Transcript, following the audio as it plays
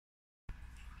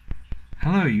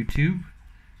Hello YouTube.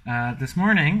 This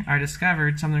morning I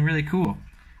discovered something really cool.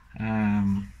 I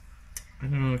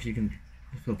don't know if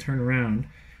it'll turn around,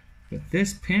 but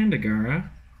this panda Garra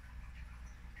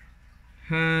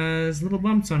has little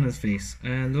bumps on his face,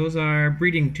 and those are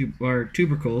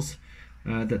tubercles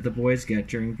that the boys get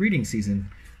during breeding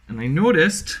season. And I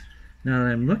noticed, now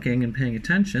that I'm looking and paying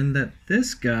attention, that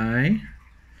this guy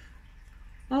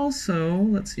also,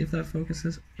 let's see if that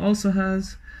focuses, also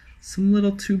has some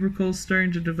little tubercles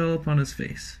starting to develop on his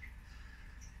face,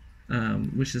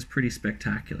 which is pretty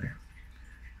spectacular.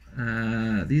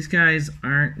 These guys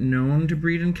aren't known to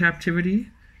breed in captivity,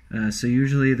 so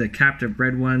usually the captive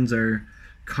bred ones are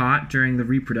caught during the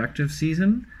reproductive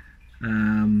season,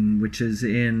 which is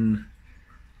in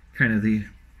kind of the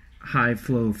high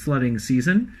flow flooding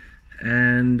season,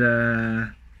 and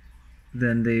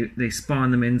then they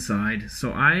spawn them inside.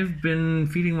 So I've been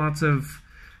feeding lots of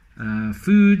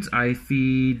foods. I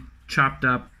feed chopped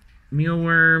up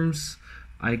mealworms,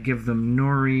 I give them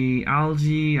nori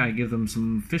algae, I give them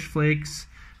some fish flakes.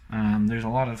 There's a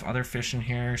lot of other fish in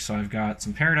here, so I've got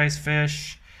some paradise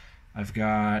fish, I've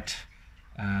got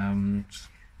some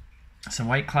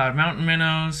white cloud mountain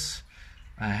minnows,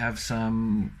 I have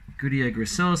some Garra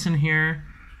gracilis in here.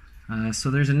 So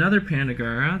there's another panda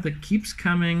Garra that keeps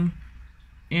coming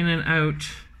in and out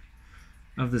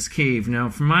of this cave. Now,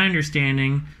 from my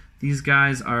understanding, these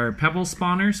guys are pebble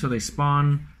spawners, so they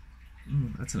spawn.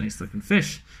 That's a nice looking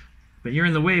fish, but you're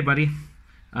in the way, buddy.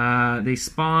 They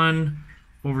spawn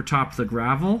over top of the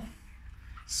gravel,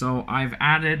 so I've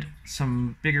added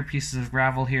some bigger pieces of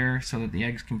gravel here so that the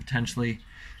eggs can potentially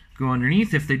go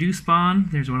underneath if they do spawn.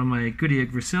 There's one of my Garra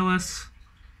gracilis.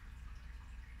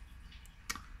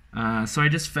 So I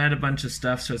just fed a bunch of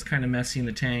stuff, so it's kind of messy in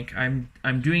the tank.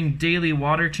 I'm doing daily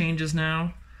water changes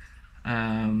now,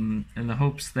 in the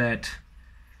hopes that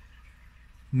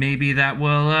maybe that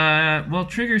will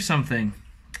trigger something.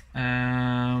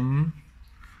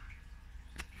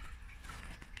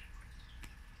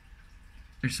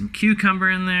 There's some cucumber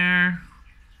in there.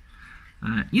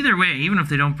 Either way, even if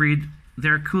they don't breed,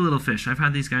 they're cool little fish. I've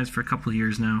had these guys for a couple of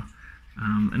years now,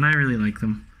 and I really like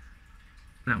them.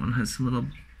 That one has some little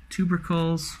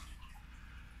tubercles.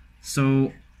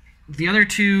 So the other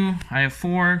two, I have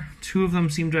 4. 2 of them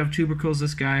seem to have tubercles.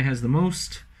 This guy has the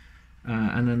most,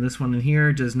 and then this one in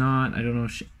here does not. I don't know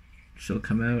if she'll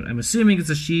come out. I'm assuming it's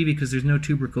a she because there's no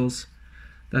tubercles.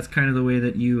 That's kind of the way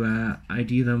that you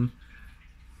ID them.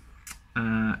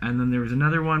 And then there was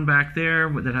another one back there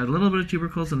that had a little bit of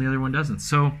tubercles, and the other one doesn't.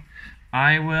 So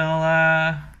I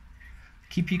will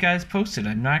keep you guys posted.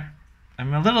 I'm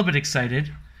a little bit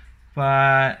excited,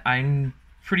 but I'm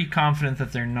pretty confident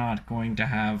that they're not going to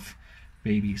have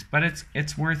babies. But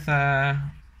it's worth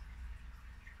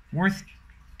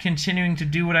continuing to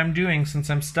do what I'm doing since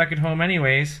I'm stuck at home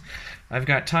anyways. I've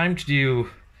got time to do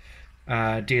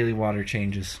daily water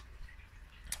changes.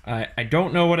 I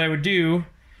don't know what I would do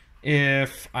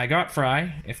if I got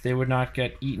fry, if they would not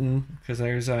get eaten, because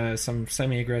there's some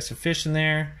semi-aggressive fish in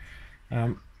there.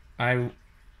 I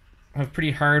have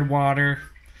pretty hard water,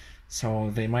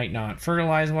 so they might not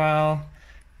fertilize well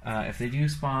if they do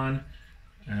spawn.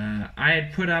 I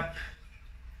had put up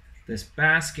this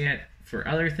basket for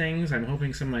other things. I'm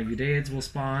hoping some of my Gudaids will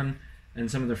spawn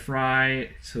and some of the fry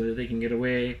so that they can get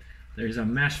away. There's a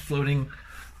mesh floating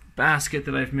basket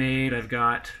that I've made. I've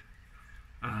got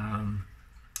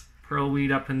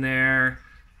pearlweed up in there.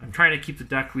 I'm trying to keep the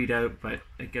duckweed out, but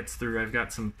it gets through. I've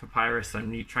got some papyrus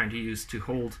I'm trying to use to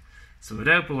hold some of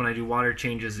it out, but when I do water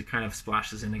changes, it kind of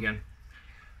splashes in again.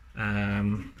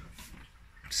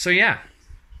 So yeah,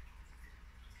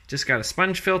 just got a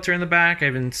sponge filter in the back.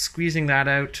 I've been squeezing that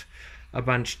out a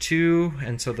bunch too,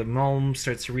 and so the mulm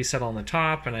starts to resettle on the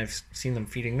top, and I've seen them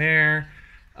feeding there.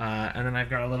 And then I've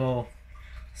got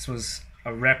this was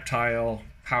a reptile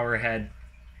power head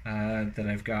that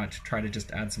I've got to try to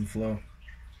just add some flow.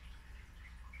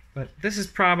 But this is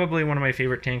probably one of my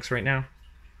favorite tanks right now.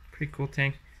 Pretty cool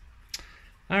tank.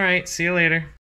 Alright, see you later.